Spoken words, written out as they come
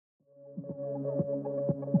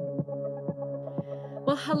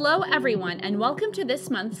Well, hello everyone, and welcome to this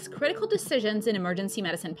month's Critical Decisions in Emergency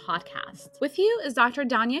Medicine podcast. With you is Dr.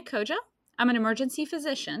 Danya Koja. I'm an emergency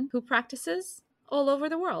physician who practices all over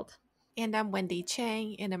the world. And I'm Wendy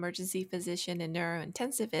Chang, an emergency physician and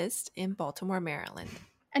neurointensivist in Baltimore, Maryland.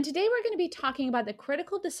 And today we're going to be talking about the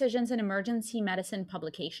Critical Decisions in Emergency Medicine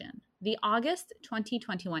publication, the August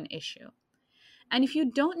 2021 issue. And if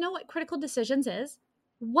you don't know what Critical Decisions is,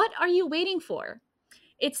 what are you waiting for?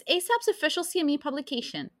 It's ASAP's official CME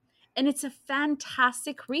publication, and it's a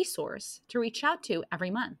fantastic resource to reach out to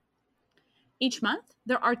every month. Each month,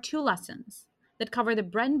 there are 2 lessons that cover the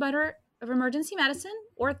bread and butter of emergency medicine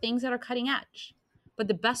or things that are cutting edge. But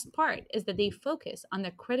the best part is that they focus on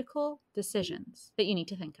the critical decisions that you need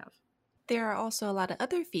to think of. There are also a lot of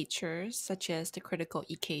other features, such as the critical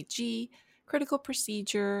EKG, critical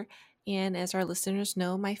procedure, and as our listeners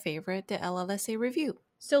know, my favorite, the LLSA review.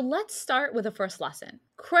 So let's start with the first lesson,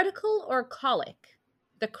 critical or colic,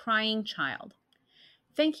 the crying child.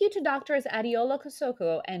 Thank you to Doctors Adiola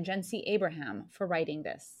Kosoko and Jency Abraham for writing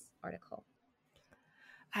this article.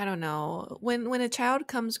 I don't know. When a child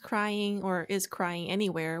comes crying or is crying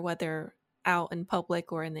anywhere, whether out in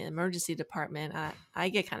public or in the emergency department, I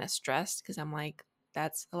get kind of stressed because I'm like,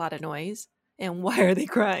 that's a lot of noise. And why are they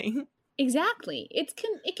crying? Exactly. It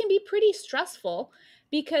can be pretty stressful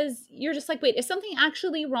because you're just like, wait, is something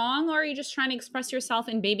actually wrong, or are you just trying to express yourself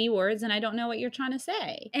in baby words and I don't know what you're trying to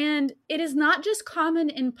say? And it is not just common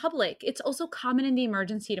in public, it's also common in the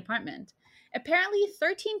emergency department. Apparently,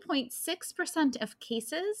 13.6% of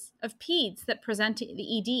cases of peds that present to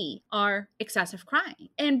the ED are excessive crying.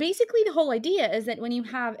 And basically, the whole idea is that when you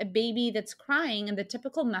have a baby that's crying and the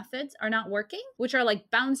typical methods are not working, which are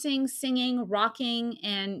like bouncing, singing, rocking,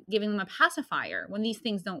 and giving them a pacifier, when these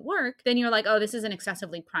things don't work, then you're like, oh, this is an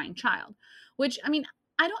excessively crying child. Which, I mean,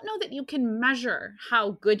 I don't know that you can measure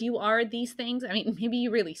how good you are at these things. I mean, maybe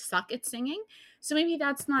you really suck at singing. So maybe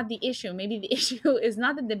that's not the issue. Maybe the issue is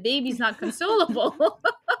not that the baby's not consolable.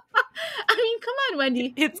 I mean, come on,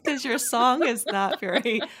 Wendy. It's because your song is not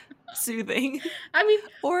very soothing. I mean,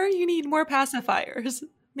 or you need more pacifiers.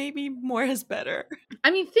 Maybe more is better. I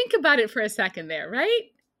mean, think about it for a second there,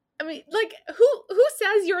 right? I mean, like, who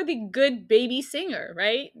says you're the good baby singer,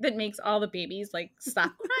 right? That makes all the babies, like,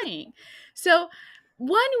 stop crying. So,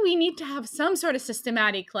 one, we need to have some sort of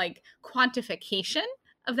systematic, like, quantification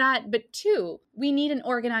of that. But 2, we need an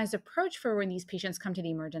organized approach for when these patients come to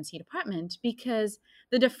the emergency department, because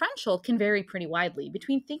the differential can vary pretty widely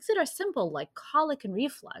between things that are simple, like colic and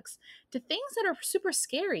reflux, to things that are super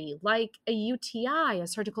scary, like a UTI, a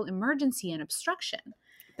surgical emergency, and obstruction.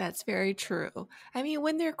 That's very true. I mean,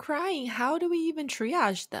 when they're crying, how do we even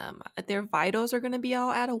triage them? Their vitals are going to be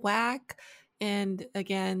all out of whack. And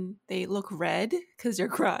again, they look red because they're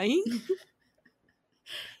crying.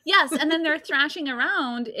 Yes, and then they're thrashing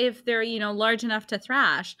around if they're, large enough to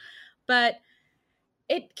thrash. But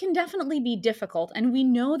it can definitely be difficult. And we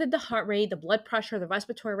know that the heart rate, the blood pressure, the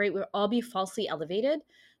respiratory rate will all be falsely elevated.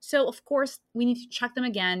 So, of course, we need to check them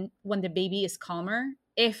again when the baby is calmer.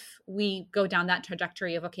 If we go down that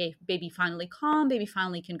trajectory of, okay, baby finally calm, baby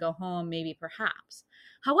finally can go home, maybe perhaps.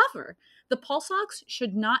 However, the pulse ox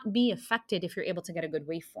should not be affected if you're able to get a good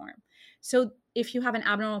waveform. So if you have an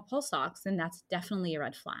abnormal pulse ox, then that's definitely a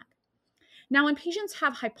red flag. Now, when patients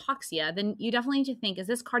have hypoxia, then you definitely need to think, is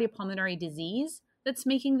this cardiopulmonary disease that's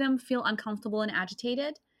making them feel uncomfortable and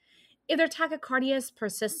agitated? If their tachycardia is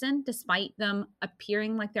persistent despite them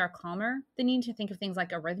appearing like they're calmer, then you need to think of things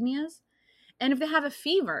like arrhythmias. And if they have a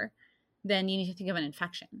fever, then you need to think of an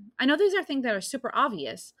infection. I know these are things that are super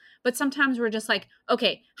obvious, but sometimes we're just like,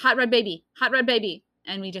 okay, hot red baby,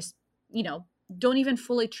 and we just, don't even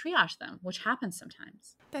fully triage them, which happens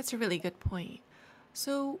sometimes. That's a really good point.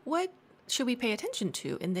 So what should we pay attention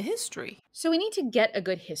to in the history? So we need to get a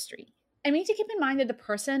good history. And we need to keep in mind that the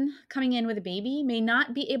person coming in with a baby may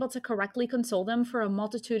not be able to correctly console them for a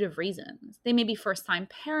multitude of reasons. They may be first-time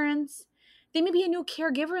parents. They may be a new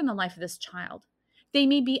caregiver in the life of this child. They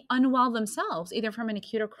may be unwell themselves, either from an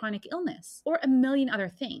acute or chronic illness, or a million other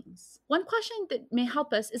things. One question that may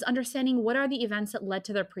help us is understanding what are the events that led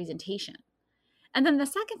to their presentation. And then the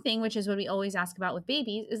second thing, which is what we always ask about with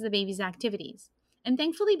babies, is the baby's activities. And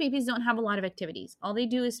thankfully, babies don't have a lot of activities. All they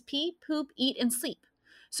do is pee, poop, eat, and sleep.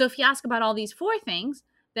 So if you ask about all these 4 things,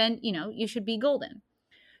 then, you should be golden.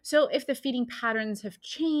 So if the feeding patterns have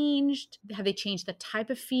changed, have they changed the type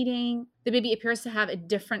of feeding, the baby appears to have a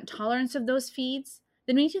different tolerance of those feeds,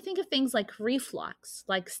 then we need to think of things like reflux,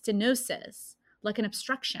 like stenosis, like an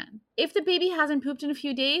obstruction. If the baby hasn't pooped in a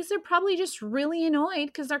few days, they're probably just really annoyed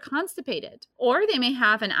because they're constipated. Or they may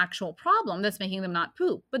have an actual problem that's making them not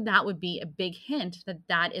poop, but that would be a big hint that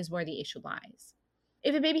that is where the issue lies.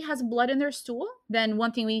 If a baby has blood in their stool, then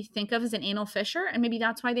one thing we think of is an anal fissure, and maybe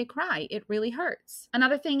that's why they cry. It really hurts.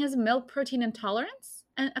 Another thing is milk protein intolerance.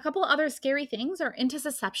 And a couple other scary things are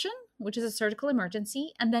intussusception, which is a surgical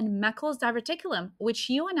emergency, and then Meckel's diverticulum, which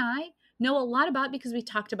you and I know a lot about because we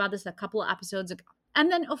talked about this a couple of episodes ago.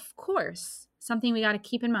 And then, of course, something we got to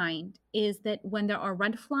keep in mind is that when there are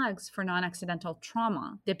red flags for non-accidental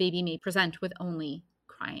trauma, the baby may present with only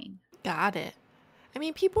crying. Got it. I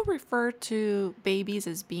mean, people refer to babies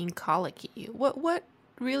as being colicky. What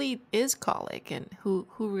really is colic, and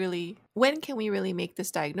when can we really make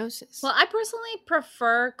this diagnosis? Well, I personally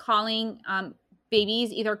prefer calling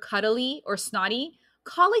babies either cuddly or snotty.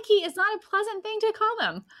 Colicky is not a pleasant thing to call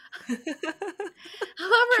them.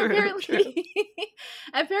 However,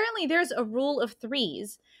 apparently there's a rule of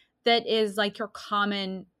threes that is like your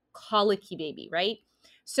common colicky baby, right?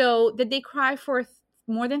 So that they cry for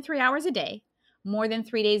more than 3 hours a day, more than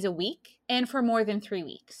 3 days a week, and for more than 3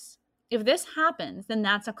 weeks. If this happens, then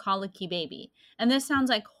that's a colicky baby. And this sounds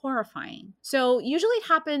like horrifying. So usually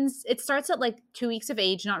it starts at like 2 weeks of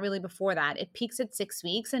age, not really before that. It peaks at 6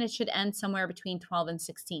 weeks and it should end somewhere between 12 and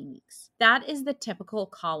 16 weeks. That is the typical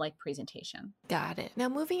colic presentation. Got it. Now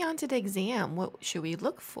moving on to the exam, what should we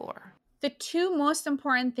look for? The two most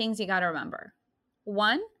important things you got to remember.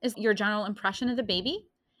 One is your general impression of the baby.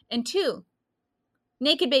 And two,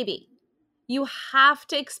 naked baby. You have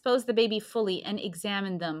to expose the baby fully and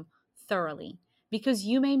examine them thoroughly, because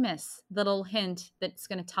you may miss the little hint that's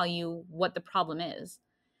going to tell you what the problem is.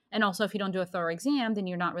 And also, if you don't do a thorough exam, then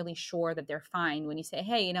you're not really sure that they're fine when you say,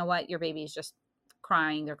 hey, you know what, your baby is just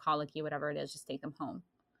crying, they're colicky, whatever it is, just take them home.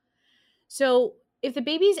 So if the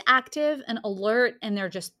baby's active and alert and they're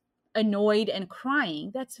just annoyed and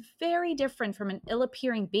crying, that's very different from an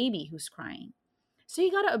ill-appearing baby who's crying. So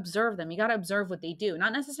you got to observe them. You got to observe what they do.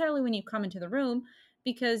 Not necessarily when you come into the room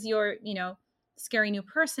because you're, scary new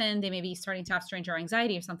person, they may be starting to have stranger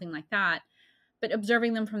anxiety or something like that. But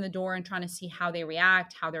observing them from the door and trying to see how they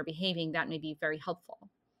react, how they're behaving, that may be very helpful.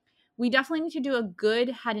 We definitely need to do a good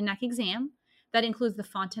head and neck exam. That includes the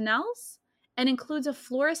fontanelles and includes a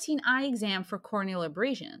fluorescein eye exam for corneal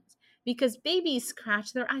abrasions, because babies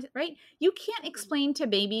scratch their eyes, right? You can't explain to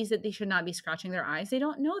babies that they should not be scratching their eyes. They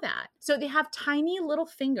don't know that. So they have tiny little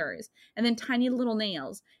fingers and then tiny little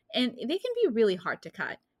nails, and they can be really hard to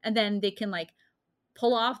cut. And then they can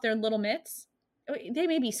pull off their little mitts. They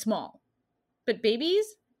may be small, but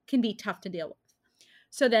babies can be tough to deal with.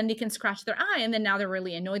 So then they can scratch their eye, and then now they're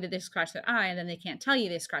really annoyed that they scratch their eye, and then they can't tell you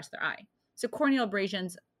they scratched their eye. So corneal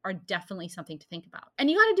abrasions are definitely something to think about. And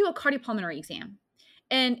you got to do a cardiopulmonary exam.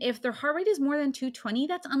 And if their heart rate is more than 220,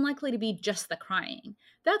 that's unlikely to be just the crying.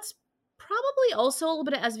 That's probably also a little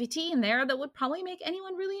bit of SVT in there that would probably make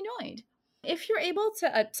anyone really annoyed. If you're able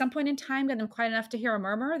to, at some point in time, get them quiet enough to hear a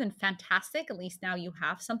murmur, then fantastic. At least now you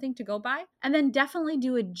have something to go by. And then definitely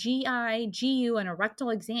do a GI, GU, and a rectal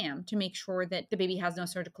exam to make sure that the baby has no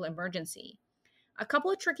surgical emergency. A couple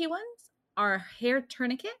of tricky ones are hair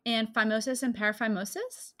tourniquet and phimosis and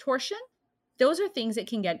paraphimosis torsion. Those are things that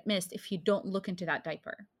can get missed if you don't look into that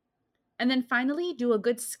diaper. And then finally, do a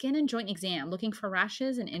good skin and joint exam, looking for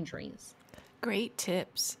rashes and injuries. Great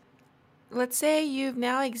tips. Let's say you've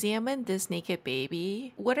now examined this naked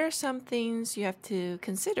baby. What are some things you have to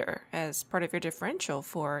consider as part of your differential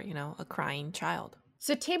for, a crying child?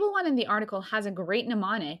 So table 1 in the article has a great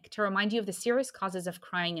mnemonic to remind you of the serious causes of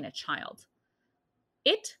crying in a child.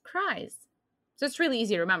 It cries. So it's really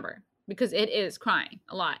easy to remember because it is crying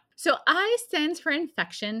a lot. So I stands for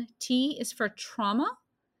infection, T is for trauma,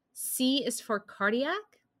 C is for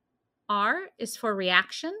cardiac, R is for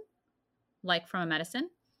reaction, like from a medicine,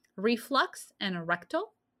 reflux and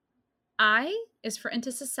rectal, I is for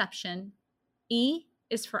intussusception, E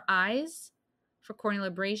is for eyes, for corneal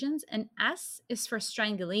abrasions, and S is for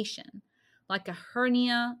strangulation, like a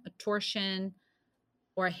hernia, a torsion,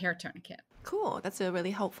 or a hair tourniquet. Cool. That's a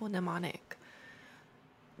really helpful mnemonic.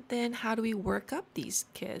 Then how do we work up these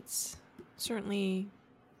kids? Certainly,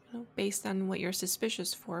 based on what you're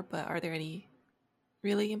suspicious for, but are there any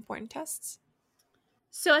really important tests?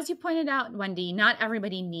 So as you pointed out, Wendy, not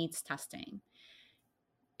everybody needs testing.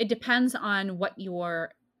 It depends on what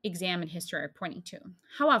your exam and history are pointing to.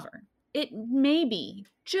 However, it may be,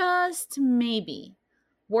 just maybe,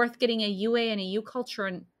 worth getting a UA and a U culture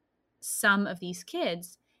in some of these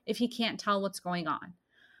kids if you can't tell what's going on.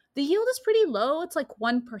 The yield is pretty low. It's like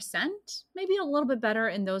 1%, maybe a little bit better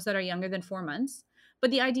in those that are younger than 4 months.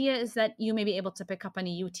 But the idea is that you may be able to pick up on a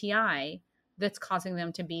UTI that's causing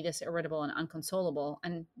them to be this irritable and unconsolable,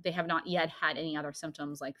 and they have not yet had any other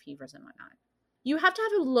symptoms like fevers and whatnot. You have to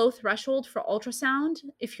have a low threshold for ultrasound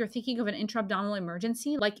if you're thinking of an intra-abdominal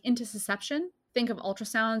emergency like intussusception. Think of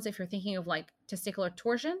ultrasounds if you're thinking of like testicular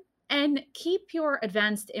torsion. And keep your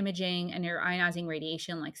advanced imaging and your ionizing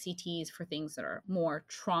radiation like CTs for things that are more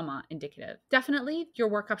trauma indicative. Definitely, your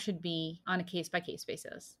workup should be on a case by case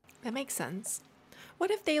basis. That makes sense. What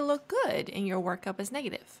if they look good and your workup is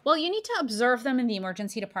negative? Well, you need to observe them in the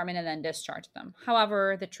emergency department and then discharge them.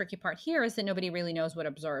 However, the tricky part here is that nobody really knows what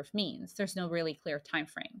observe means. There's no really clear time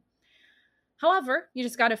frame. However, you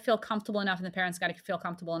just got to feel comfortable enough, and the parents got to feel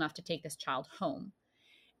comfortable enough to take this child home.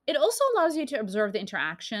 It also allows you to observe the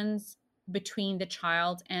interactions between the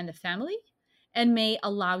child and the family and may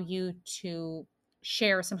allow you to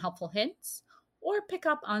share some helpful hints or pick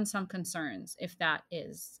up on some concerns if that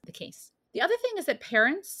is the case. The other thing is that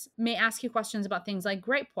parents may ask you questions about things like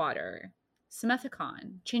gripe water,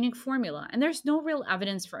 simethicon, changing formula, and there's no real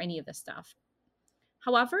evidence for any of this stuff.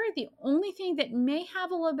 However, the only thing that may have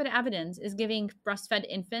a little bit of evidence is giving breastfed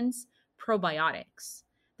infants probiotics.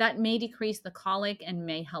 That may decrease the colic and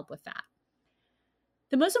may help with that.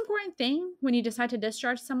 The most important thing when you decide to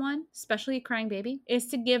discharge someone, especially a crying baby, is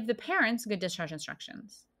to give the parents good discharge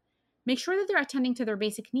instructions. Make sure that they're attending to their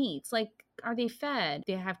basic needs, like are they fed?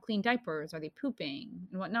 Do they have clean diapers? Are they pooping?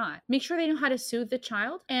 And whatnot. Make sure they know how to soothe the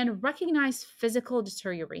child and recognize physical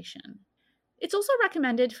deterioration. It's also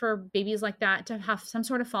recommended for babies like that to have some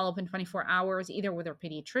sort of follow-up in 24 hours, either with their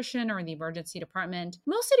pediatrician or in the emergency department,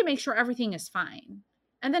 mostly to make sure everything is fine.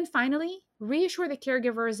 And then finally, reassure the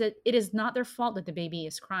caregivers that it is not their fault that the baby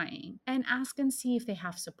is crying, and ask and see if they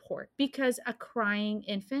have support, because a crying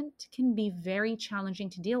infant can be very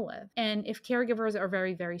challenging to deal with. And if caregivers are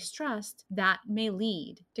very, very stressed, that may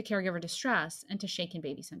lead to caregiver distress and to shaken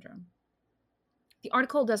baby syndrome. The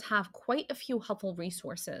article does have quite a few helpful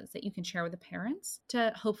resources that you can share with the parents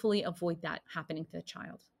to hopefully avoid that happening to the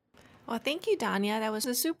child. Well, thank you, Danya. That was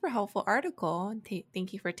a super helpful article.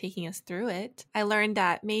 Thank you for taking us through it. I learned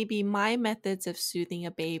that maybe my methods of soothing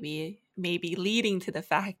a baby may be leading to the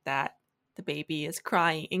fact that the baby is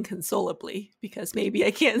crying inconsolably because maybe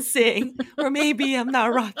I can't sing or maybe I'm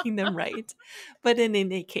not rocking them right. But in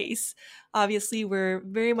any case, obviously, we're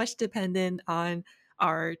very much dependent on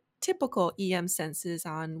our typical EM senses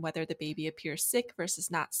on whether the baby appears sick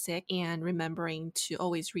versus not sick, and remembering to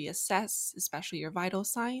always reassess, especially your vital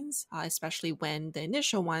signs, especially when the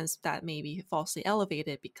initial ones that may be falsely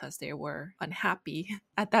elevated because they were unhappy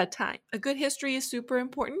at that time. A good history is super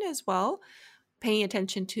important as well. Paying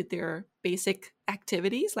attention to their basic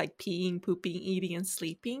activities like peeing, pooping, eating, and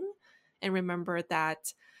sleeping. And remember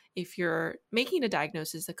that if you're making a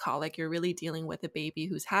diagnosis of colic, you're really dealing with a baby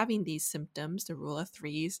who's having these symptoms, the rule of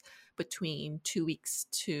threes, between 2 weeks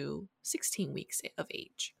to 16 weeks of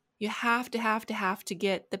age. You have to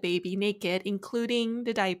get the baby naked, including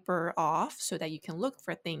the diaper off, so that you can look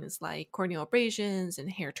for things like corneal abrasions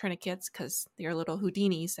and hair tourniquets, because they're little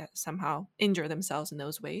Houdinis that somehow injure themselves in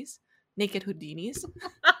those ways. Naked Houdinis.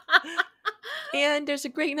 And there's a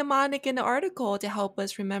great mnemonic in the article to help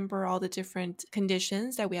us remember all the different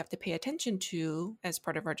conditions that we have to pay attention to as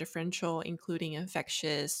part of our differential, including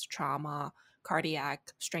infectious, trauma,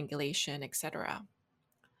 cardiac, strangulation, etc.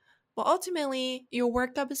 Well, ultimately, your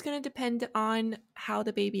workup is going to depend on how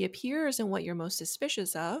the baby appears and what you're most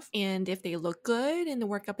suspicious of. And if they look good and the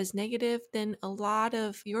workup is negative, then a lot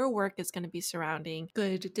of your work is going to be surrounding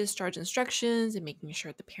good discharge instructions and making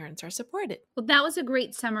sure the parents are supported. Well, that was a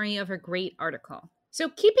great summary of a great article. So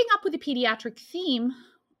keeping up with the pediatric theme,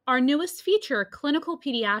 our newest feature, Clinical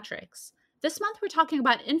Pediatrics. This month, we're talking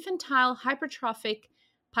about infantile hypertrophic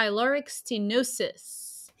pyloric stenosis.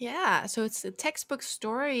 Yeah, so it's a textbook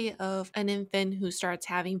story of an infant who starts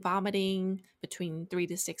having vomiting between 3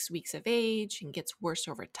 to 6 weeks of age and gets worse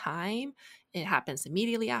over time. It happens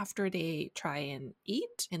immediately after they try and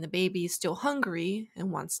eat, and the baby is still hungry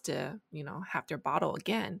and wants to, have their bottle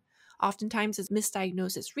again. Oftentimes it's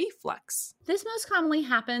misdiagnosed as reflux. This most commonly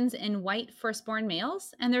happens in white firstborn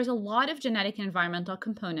males, and there's a lot of genetic and environmental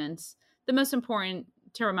components. The most important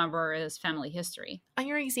to remember is family history. On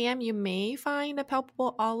your exam, you may find a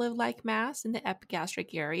palpable olive-like mass in the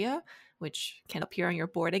epigastric area, which can appear on your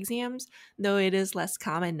board exams, though it is less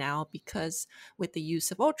common now because with the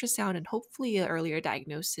use of ultrasound and hopefully an earlier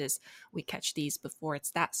diagnosis, we catch these before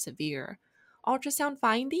it's that severe. Ultrasound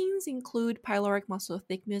findings include pyloric muscle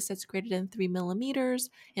thickness that's greater than 3 millimeters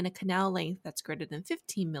and a canal length that's greater than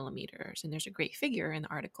 15 millimeters. And there's a great figure in the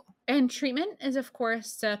article. And treatment is, of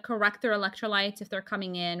course, to correct their electrolytes if they're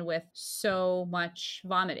coming in with so much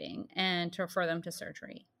vomiting and to refer them to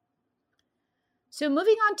surgery. So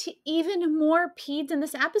moving on to even more peds in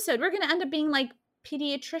this episode, we're going to end up being like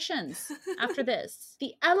pediatricians after this.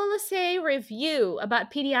 The LLSA review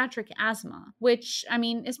about pediatric asthma, which,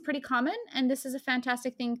 is pretty common. And this is a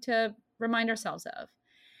fantastic thing to remind ourselves of.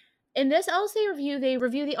 In this LSA review, they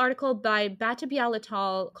review the article by Batabial et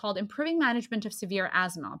al. Called Improving Management of Severe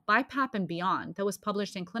Asthma, BiPAP and Beyond, that was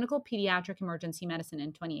published in Clinical Pediatric Emergency Medicine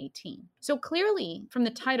in 2018. So clearly, from the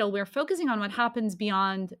title, we're focusing on what happens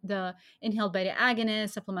beyond the inhaled beta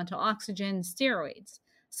agonist, supplemental oxygen, steroids.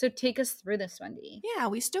 So take us through this, Wendy. Yeah,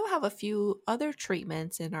 we still have a few other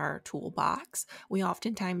treatments in our toolbox. We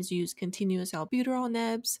oftentimes use continuous albuterol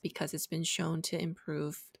nebs because it's been shown to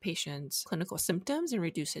improve the patient's clinical symptoms and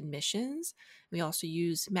reduce admissions. We also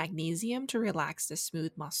use magnesium to relax the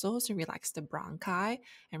smooth muscles and relax the bronchi.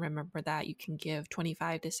 And remember that you can give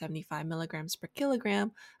 25 to 75 milligrams per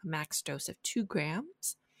kilogram, a max dose of 2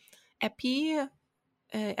 grams. Epi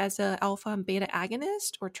as a alpha and beta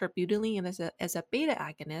agonist, or terbutaline as a beta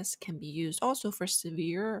agonist can be used also for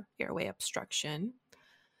severe airway obstruction.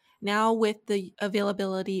 Now, with the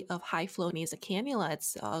availability of high flow nasal cannula,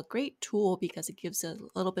 it's a great tool because it gives a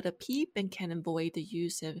little bit of PEEP and can avoid the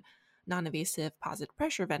use of non-invasive positive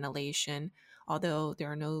pressure ventilation, although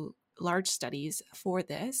there are no large studies for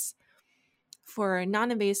this. For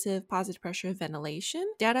non-invasive positive pressure ventilation,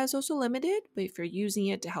 data is also limited, but if you're using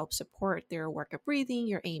it to help support their work of breathing,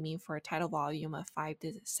 you're aiming for a tidal volume of 5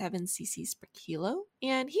 to 7 cc's per kilo.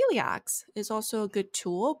 And Heliox is also a good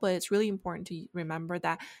tool, but it's really important to remember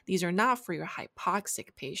that these are not for your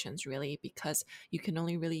hypoxic patients, really, because you can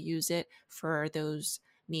only really use it for those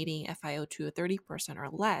needing FiO2 of 30% or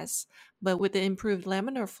less. But with the improved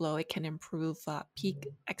laminar flow, it can improve peak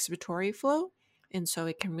expiratory flow. And so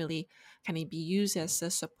it can really kind of be used as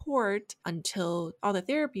a support until all the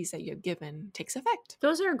therapies that you've given takes effect.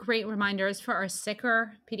 Those are great reminders for our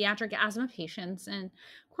sicker pediatric asthma patients. And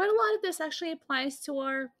quite a lot of this actually applies to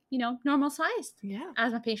our, normal sized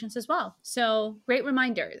asthma patients as well. So great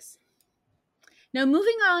reminders. Now,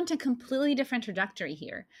 moving on to completely different trajectory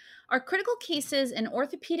here. Our critical cases in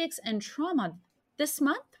orthopedics and trauma. This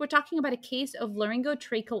month, we're talking about a case of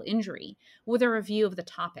laryngotracheal injury with a review of the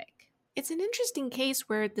topic. It's an interesting case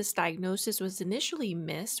where this diagnosis was initially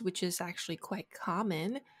missed, which is actually quite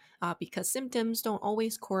common because symptoms don't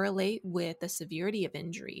always correlate with the severity of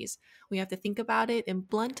injuries. We have to think about it in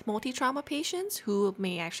blunt multi-trauma patients who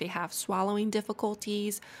may actually have swallowing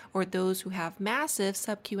difficulties or those who have massive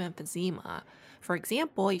subQ emphysema. For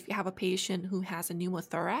example, if you have a patient who has a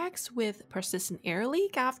pneumothorax with persistent air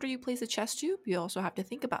leak after you place a chest tube, you also have to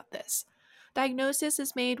think about this. Diagnosis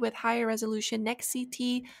is made with higher resolution neck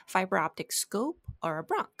CT, fiber optic scope, or a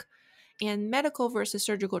bronch. And medical versus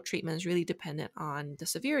surgical treatment is really dependent on the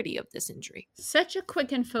severity of this injury. Such a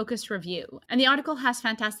quick and focused review. And the article has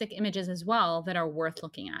fantastic images as well that are worth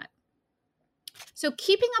looking at. So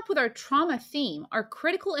keeping up with our trauma theme, our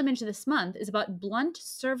critical image this month is about blunt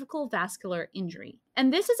cervical vascular injury.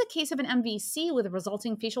 And this is a case of an MVC with a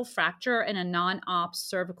resulting facial fracture and a non-op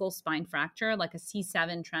cervical spine fracture, like a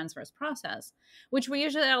C7 transverse process, which we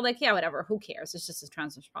usually are like, yeah, whatever, who cares? It's just a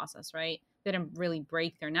transverse process, right? They didn't really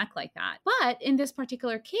break their neck like that. But in this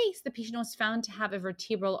particular case, the patient was found to have a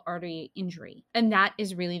vertebral artery injury. And that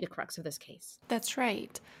is really the crux of this case. That's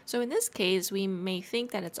right. So in this case, we may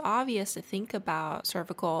think that it's obvious to think about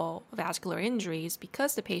cervical vascular injuries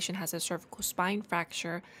because the patient has a cervical spine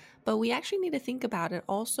fracture, but we actually need to think about it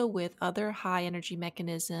also with other high energy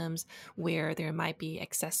mechanisms where there might be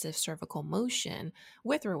excessive cervical motion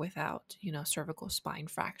with or without, cervical spine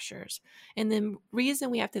fractures. And the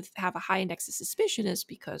reason we have to have a high index of suspicion is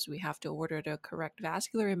because we have to order the correct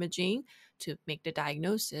vascular imaging to make the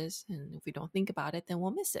diagnosis. And if we don't think about it, then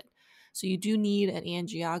we'll miss it. So you do need an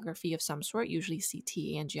angiography of some sort, usually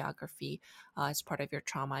CT angiography as part of your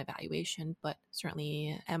trauma evaluation, but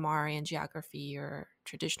certainly MR angiography or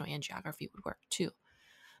traditional angiography would work too.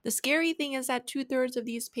 The scary thing is that 2/3 of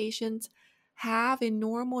these patients have a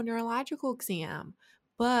normal neurological exam,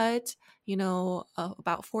 but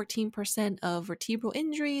about 14% of vertebral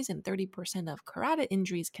injuries and 30% of carotid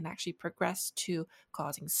injuries can actually progress to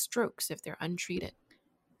causing strokes if they're untreated.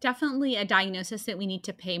 Definitely a diagnosis that we need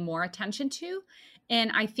to pay more attention to.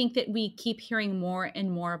 And I think that we keep hearing more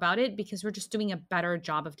and more about it because we're just doing a better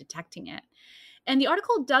job of detecting it. And the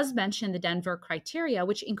article does mention the Denver criteria,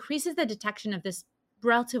 which increases the detection of this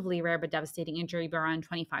relatively rare but devastating injury by around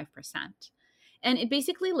 25%. And it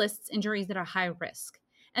basically lists injuries that are high risk.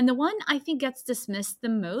 And the one I think gets dismissed the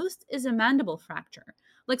most is a mandible fracture.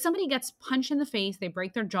 Like somebody gets punched in the face, they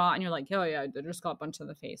break their jaw, and you're like, oh yeah, they just got punched in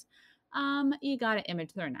the face. You got to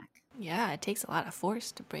image their neck. Yeah, it takes a lot of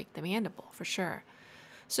force to break the mandible, for sure.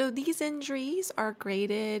 So these injuries are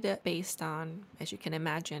graded based on, as you can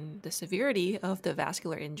imagine, the severity of the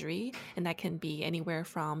vascular injury, and that can be anywhere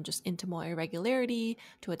from just intimal irregularity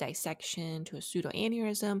to a dissection to a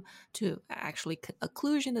pseudoaneurysm to actually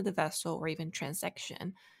occlusion of the vessel or even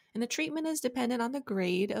transection. And the treatment is dependent on the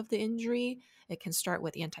grade of the injury. It can start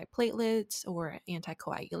with antiplatelets or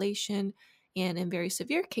anticoagulation. And in very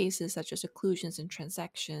severe cases, such as occlusions and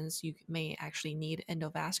transections, you may actually need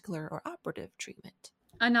endovascular or operative treatment.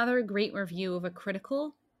 Another great review of a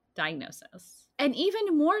critical diagnosis. And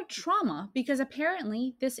even more trauma because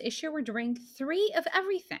apparently this issue we're doing 3 of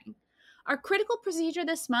everything. Our critical procedure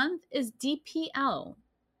this month is DPL,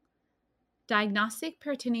 diagnostic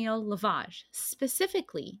peritoneal lavage,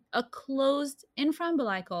 specifically a closed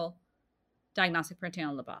infraumbilical diagnostic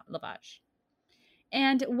peritoneal lavage.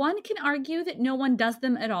 And one can argue that no one does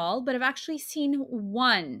them at all, but I've actually seen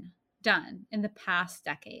one done in the past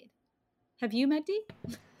decade. Have you, Meddi?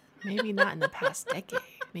 Maybe not in the past decade,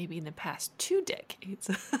 maybe in the past 2 decades.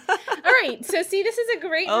 All right, so see, this is a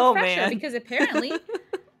great refresher because apparently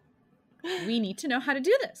we need to know how to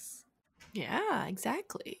do this. Yeah,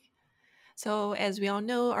 exactly. So as we all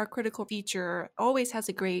know, our critical feature always has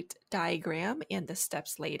a great diagram and the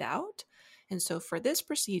steps laid out. And so for this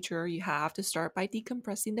procedure, you have to start by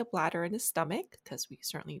decompressing the bladder and the stomach because we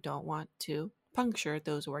certainly don't want to puncture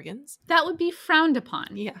those organs. That would be frowned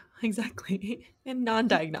upon. Yeah, exactly. And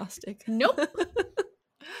non-diagnostic. Nope.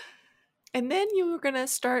 And then you're going to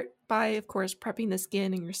start by, of course, prepping the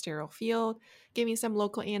skin in your sterile field, giving some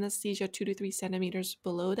local anesthesia 2 to 3 centimeters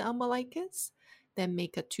below the umbilicus, then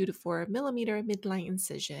make a 2 to 4 millimeter midline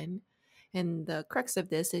incision. And the crux of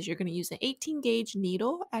this is you're going to use an 18 gauge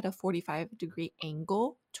needle at a 45-degree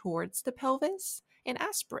angle towards the pelvis and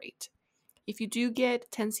aspirate. If you do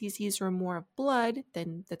get 10 cc's or more of blood,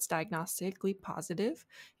 then that's diagnostically positive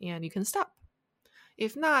and you can stop.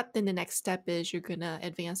 If not, then the next step is you're going to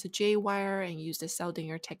advance a J-wire and use the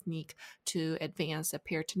Seldinger technique to advance a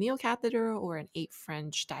peritoneal catheter or an 8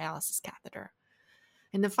 French dialysis catheter.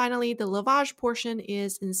 And then finally, the lavage portion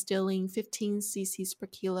is instilling 15 cc's per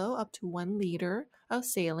kilo up to 1 liter of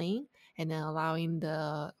saline and then allowing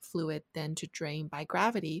the fluid then to drain by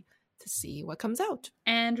gravity to see what comes out.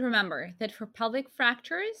 And remember that for pelvic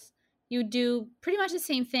fractures, you do pretty much the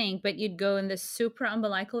same thing, but you'd go in the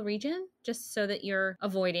supraumbilical region just so that you're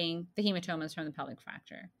avoiding the hematomas from the pelvic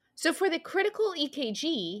fracture. So for the critical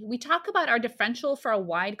EKG, we talk about our differential for a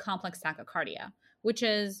wide complex tachycardia, which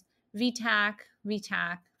is VTach,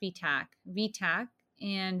 VTach, VTach, VTach,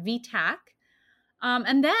 and VTach.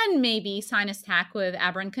 And then maybe sinus tach with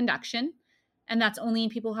aberrant conduction. And that's only in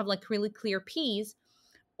people who have like really clear Ps.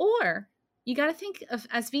 Or you got to think of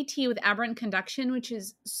SVT with aberrant conduction, which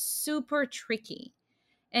is super tricky.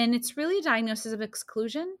 And it's really a diagnosis of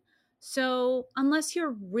exclusion. So unless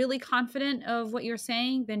you're really confident of what you're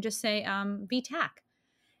saying, then just say VTach.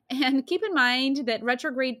 And keep in mind that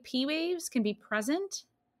retrograde P waves can be present,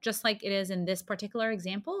 just like it is in this particular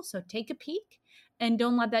example. So take a peek and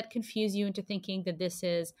don't let that confuse you into thinking that this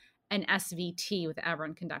is an SVT with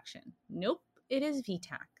aberrant conduction. Nope, it is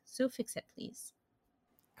VTach. So fix it, please.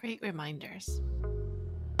 Great reminders.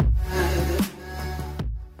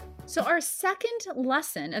 So our second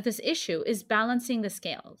lesson of this issue is balancing the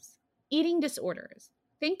scales. Eating disorders.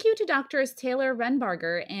 Thank you to Doctors Taylor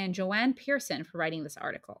Renbarger and Joanne Pearson for writing this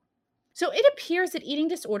article. So it appears that eating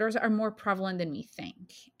disorders are more prevalent than we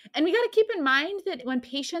think. And we got to keep in mind that when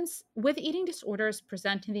patients with eating disorders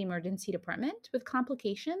present in the emergency department with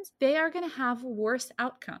complications, they are going to have worse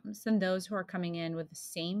outcomes than those who are coming in with the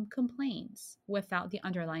same complaints without the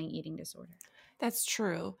underlying eating disorder. That's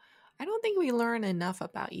true. I don't think we learn enough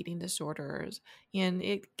about eating disorders, and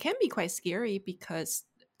it can be quite scary because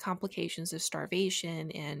complications of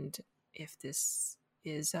starvation, and if this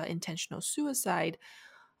is intentional suicide,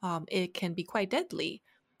 it can be quite deadly.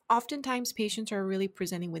 Oftentimes, patients are really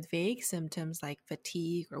presenting with vague symptoms like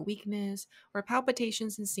fatigue or weakness, or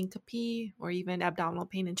palpitations and syncope, or even abdominal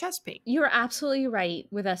pain and chest pain. You're absolutely right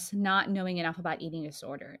with us not knowing enough about eating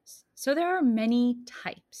disorders. So there are many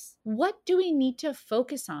types. What do we need to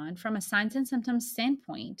focus on from a signs and symptoms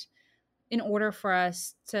standpoint in order for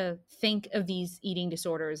us to think of these eating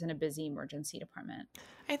disorders in a busy emergency department?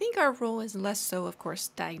 I think our role is less so, of course,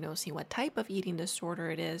 diagnosing what type of eating disorder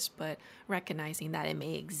it is, but recognizing that it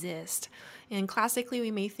may exist. And classically,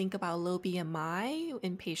 we may think about low BMI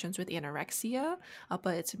in patients with anorexia,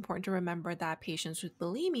 but it's important to remember that patients with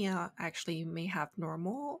bulimia actually may have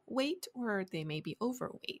normal weight or they may be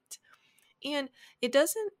overweight. And it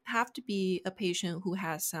doesn't have to be a patient who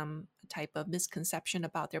has some type of misconception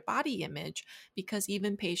about their body image, because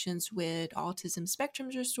even patients with autism spectrum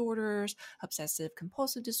disorders, obsessive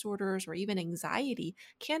compulsive disorders, or even anxiety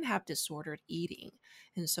can have disordered eating.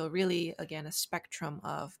 And so, really, again, a spectrum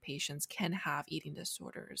of patients can have eating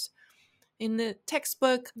disorders. In the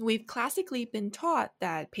textbook, we've classically been taught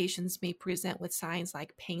that patients may present with signs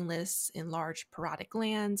like painless enlarged parotid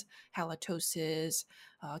glands, halitosis,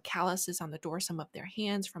 calluses on the dorsum of their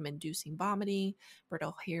hands from inducing vomiting,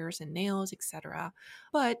 brittle hairs and nails, etc.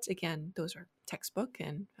 But again, those are textbook,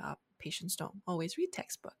 and patients don't always read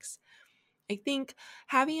textbooks. I think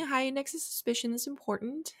having a high index of suspicion is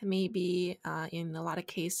important. Maybe in a lot of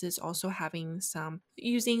cases, also having some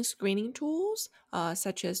using screening tools,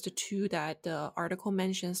 such as the two that the article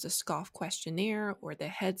mentions, the SCOFF questionnaire or the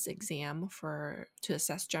HEADS exam for to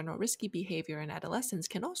assess general risky behavior in adolescents,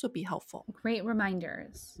 can also be helpful. Great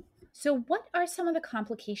reminders. So, what are some of the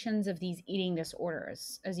complications of these eating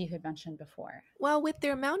disorders, as you had mentioned before? Well, with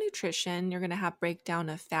their malnutrition, you're going to have breakdown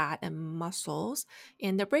of fat and muscles.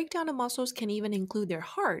 And the breakdown of muscles can even include their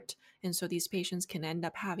heart. And so these patients can end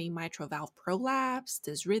up having mitral valve prolapse,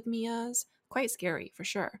 dysrhythmias. Quite scary for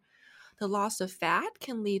sure. The loss of fat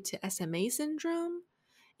can lead to SMA syndrome.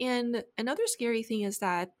 And another scary thing is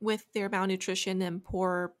that with their malnutrition and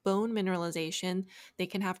poor bone mineralization, they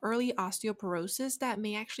can have early osteoporosis that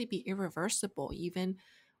may actually be irreversible even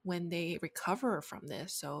when they recover from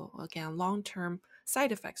this. So, again, long term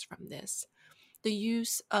side effects from this. The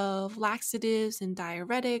use of laxatives and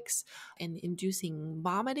diuretics and inducing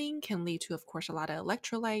vomiting can lead to, of course, a lot of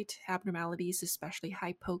electrolyte abnormalities, especially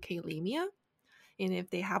hypokalemia. And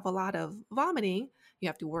if they have a lot of vomiting, you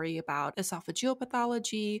have to worry about esophageal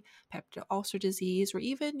pathology, peptic ulcer disease, or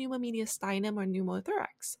even pneumomediastinum or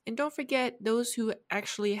pneumothorax. And don't forget, those who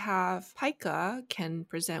actually have pica can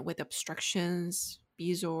present with obstructions,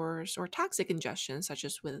 bezoars, or toxic ingestion, such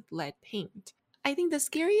as with lead paint. I think the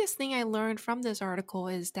scariest thing I learned from this article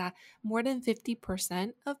is that more than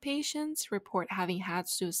 50% of patients report having had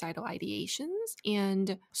suicidal ideations,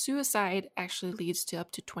 and suicide actually leads to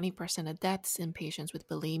up to 20% of deaths in patients with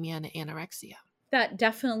bulimia and anorexia. That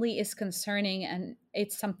definitely is concerning, and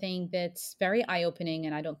it's something that's very eye opening.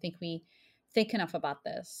 And I don't think we think enough about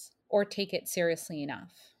this or take it seriously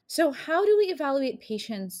enough. So, how do we evaluate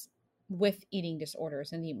patients with eating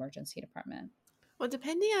disorders in the emergency department? Well,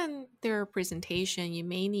 depending on their presentation, you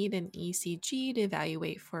may need an ECG to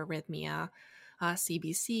evaluate for arrhythmia,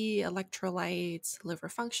 CBC, electrolytes, liver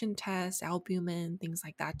function tests, albumin, things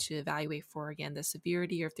like that to evaluate for, again, the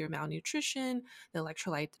severity of their malnutrition, the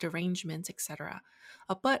electrolyte derangements, etc.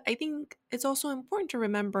 But I think it's also important to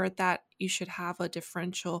remember that you should have a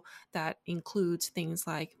differential that includes things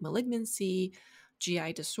like malignancy,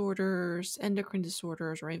 GI disorders, endocrine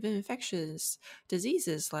disorders, or even infectious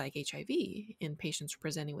diseases like HIV in patients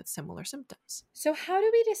presenting with similar symptoms. So, how do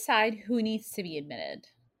we decide who needs to be admitted?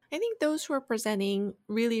 I think those who are presenting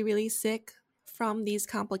really, really sick from these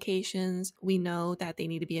complications, we know that they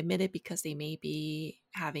need to be admitted because they may be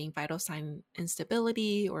having vital sign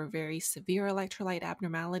instability or very severe electrolyte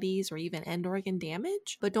abnormalities or even end organ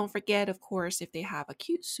damage. But don't forget, of course, if they have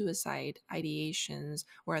acute suicide ideations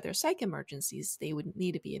or other psych emergencies, they would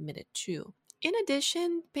need to be admitted too. In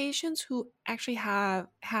addition, patients who actually have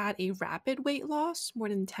had a rapid weight loss, more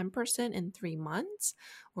than 10% in 3 months,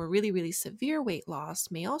 or really, really severe weight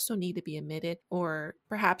loss may also need to be admitted, or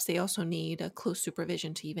perhaps they also need a close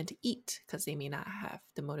supervision to even to eat because they may not have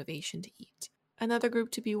the motivation to eat. Another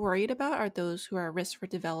group to be worried about are those who are at risk for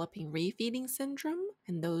developing refeeding syndrome,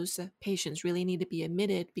 and those patients really need to be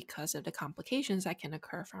admitted because of the complications that can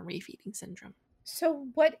occur from refeeding syndrome. So,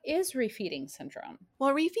 what is refeeding syndrome?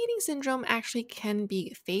 Well, refeeding syndrome actually can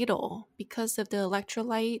be fatal because of the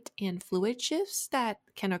electrolyte and fluid shifts that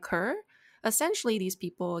can occur. Essentially, these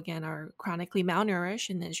people, again, are chronically malnourished,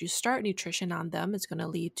 and as you start nutrition on them, it's going to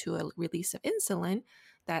lead to a release of insulin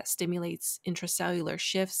that stimulates intracellular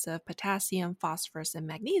shifts of potassium, phosphorus, and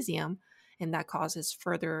magnesium, and that causes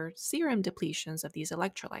further serum depletions of these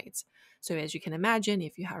electrolytes. So, as you can imagine,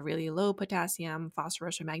 if you have really low potassium,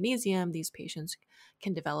 phosphorus, or magnesium, these patients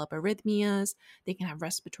can develop arrhythmias, they can have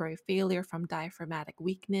respiratory failure from diaphragmatic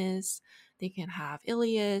weakness, they can have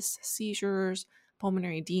ileus, seizures,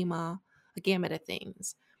 pulmonary edema, a gamut of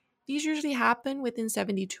things. These usually happen within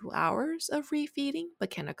 72 hours of refeeding,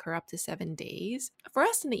 but can occur up to 7 days. For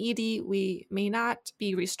us in the ED, we may not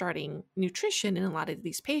be restarting nutrition in a lot of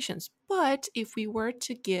these patients, but if we were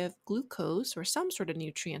to give glucose or some sort of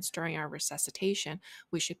nutrients during our resuscitation,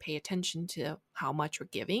 we should pay attention to how much we're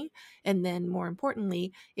giving. And then, more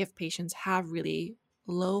importantly, if patients have really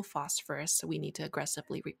low phosphorus, so we need to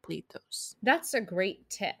aggressively replete those. That's a great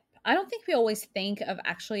tip. I don't think we always think of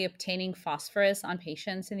actually obtaining phosphorus on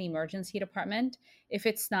patients in the emergency department if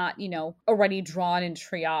it's not, already drawn in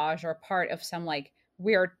triage or part of some like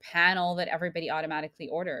weird panel that everybody automatically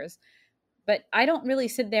orders. But I don't really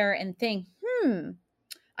sit there and think,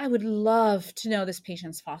 I would love to know this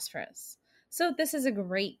patient's phosphorus. So this is a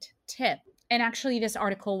great tip. And actually, this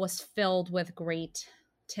article was filled with great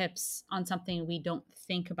tips on something we don't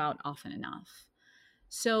think about often enough.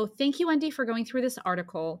 So thank you, Wendy, for going through this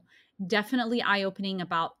article. Definitely eye-opening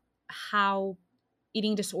about how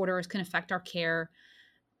eating disorders can affect our care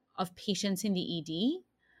of patients in the ED.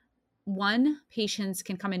 One, patients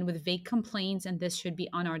can come in with vague complaints, and this should be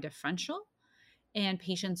on our differential. And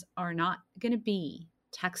patients are not going to be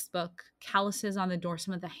textbook calluses on the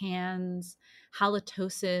dorsum of the hands,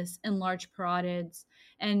 halitosis, enlarged parotids.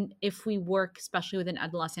 And if we work, especially with an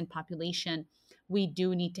adolescent population, we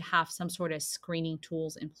do need to have some sort of screening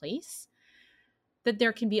tools in place. That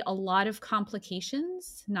there can be a lot of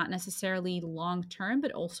complications, not necessarily long-term,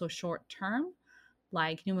 but also short-term,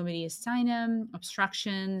 like pneumomediastinum,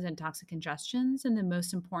 obstructions, and toxic congestions. And the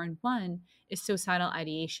most important one is suicidal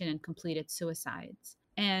ideation and completed suicides.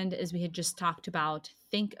 And as we had just talked about,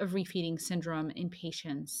 think of refeeding syndrome in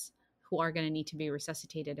patients who are going to need to be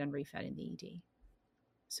resuscitated and refed in the ED.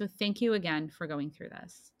 So thank you again for going through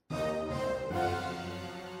this.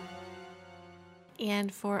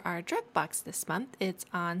 And for our drug box this month, it's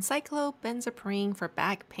on cyclobenzaprine for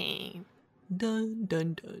back pain. Dun,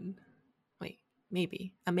 dun, dun. Wait,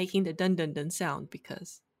 maybe. I'm making the dun, dun, dun sound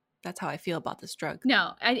because that's how I feel about this drug.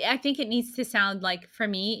 No, I think it needs to sound like, for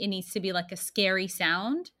me, it needs to be like a scary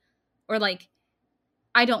sound or like,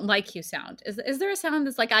 I don't like you sound. Is there a sound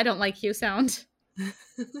that's like, I don't like you sound?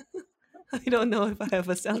 I don't know if I have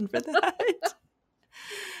a sound for that.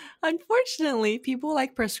 Unfortunately, people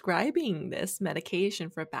like prescribing this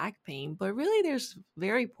medication for back pain, but really there's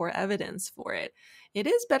very poor evidence for it. It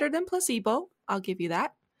is better than placebo, I'll give you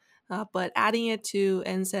that. But adding it to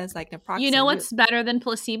NSAIDs like naproxen. You know what's better than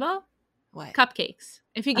placebo? What? Cupcakes.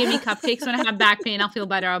 If you give me cupcakes when I have back pain, I'll feel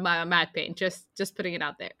better on my back pain. Just putting it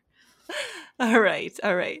out there. All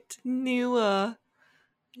right. New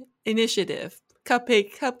initiative.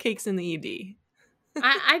 Cupcakes in the ED.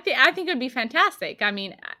 I think it would be fantastic. I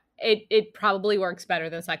mean, it probably works better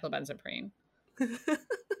than cyclobenzaprine.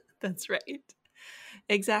 That's right.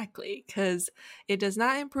 Exactly, because it does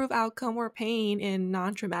not improve outcome or pain in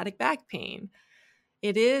non-traumatic back pain.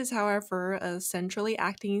 It is, however, a centrally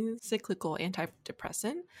acting cyclical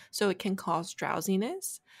antidepressant, so it can cause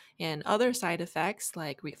drowsiness and other side effects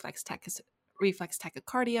like reflex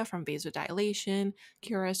tachycardia from vasodilation,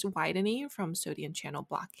 QRS widening from sodium channel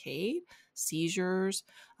blockade, seizures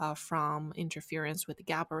from interference with the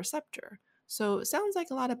GABA receptor. So it sounds like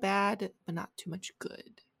a lot of bad, but not too much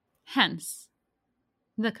good. Hence,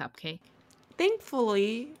 the cupcake.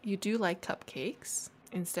 Thankfully, you do like cupcakes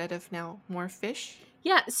instead of now more fish.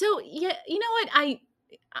 Yeah. So yeah, you know what?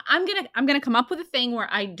 I'm gonna come up with a thing where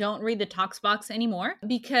I don't read the tox box anymore,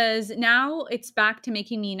 because now it's back to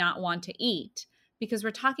making me not want to eat, because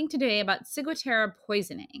we're talking today about ciguatera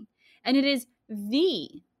poisoning, and it is the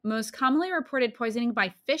most commonly reported poisoning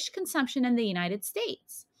by fish consumption in the United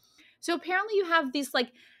States. So apparently you have these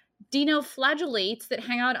like dinoflagellates that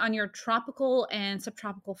hang out on your tropical and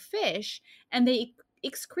subtropical fish, and they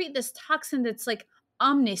excrete this toxin that's like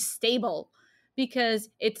omnistable, because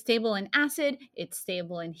it's stable in acid, it's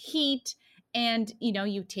stable in heat, and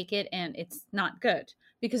you take it and it's not good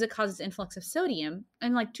because it causes influx of sodium.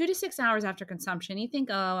 And like 2 to 6 hours after consumption, you think,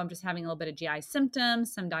 oh, I'm just having a little bit of GI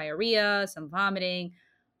symptoms, some diarrhea, some vomiting.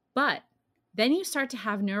 But then you start to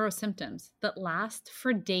have neurosymptoms that last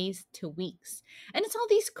for days to weeks. And it's all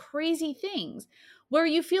these crazy things where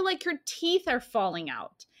you feel like your teeth are falling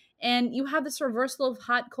out and you have this reversal of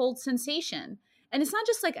hot, cold sensation. And it's not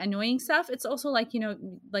just like annoying stuff. It's also like,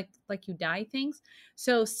 like you die things.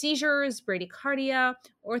 So seizures, bradycardia,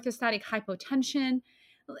 orthostatic hypotension.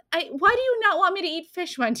 Why do you not want me to eat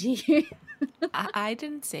fish, Wendy? I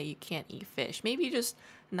didn't say you can't eat fish. Maybe just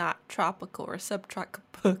not tropical or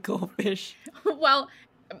subtropical fish. Well,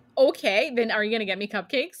 okay. Then are you going to get me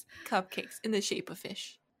cupcakes? Cupcakes in the shape of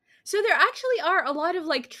fish. So there actually are a lot of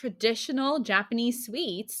like traditional Japanese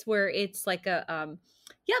sweets where it's like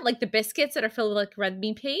like the biscuits that are filled with like red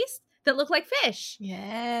bean paste that look like fish.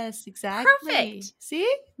 Yes, exactly. Perfect. See?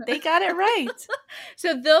 They got it right.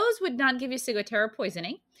 So those would not give you ciguatera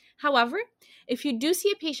poisoning. However, if you do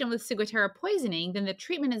see a patient with ciguatera poisoning, then the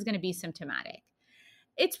treatment is going to be symptomatic.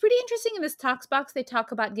 It's pretty interesting in this tox box. They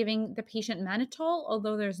talk about giving the patient mannitol,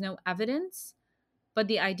 although there's no evidence. But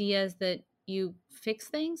the idea is that, you fix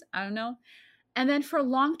things. I don't know. And then for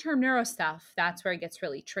long-term neuro stuff, that's where it gets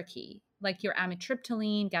really tricky. Like your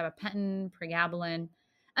amitriptyline, gabapentin, pregabalin.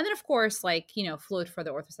 And then of course, like, fluid for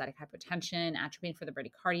the orthostatic hypotension, atropine for the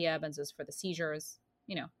bradycardia, benzos for the seizures,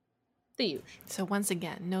 the usual. So once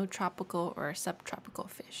again, no tropical or subtropical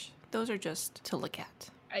fish. Those are just to look at.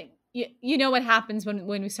 You know what happens when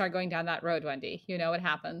we start going down that road, Wendy. You know what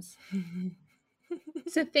happens.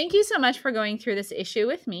 So thank you so much for going through this issue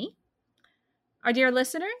with me. Our dear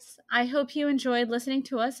listeners, I hope you enjoyed listening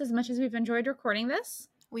to us as much as we've enjoyed recording this.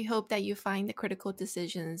 We hope that you find the Critical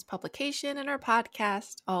Decisions publication and our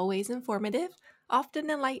podcast always informative, often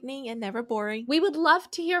enlightening, and never boring. We would love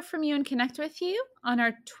to hear from you and connect with you on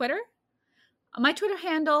our Twitter. My Twitter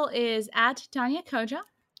handle is @Tanya Koja.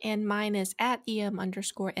 And mine is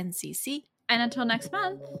 @EM_NCC. And until next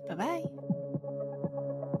month. Bye-bye.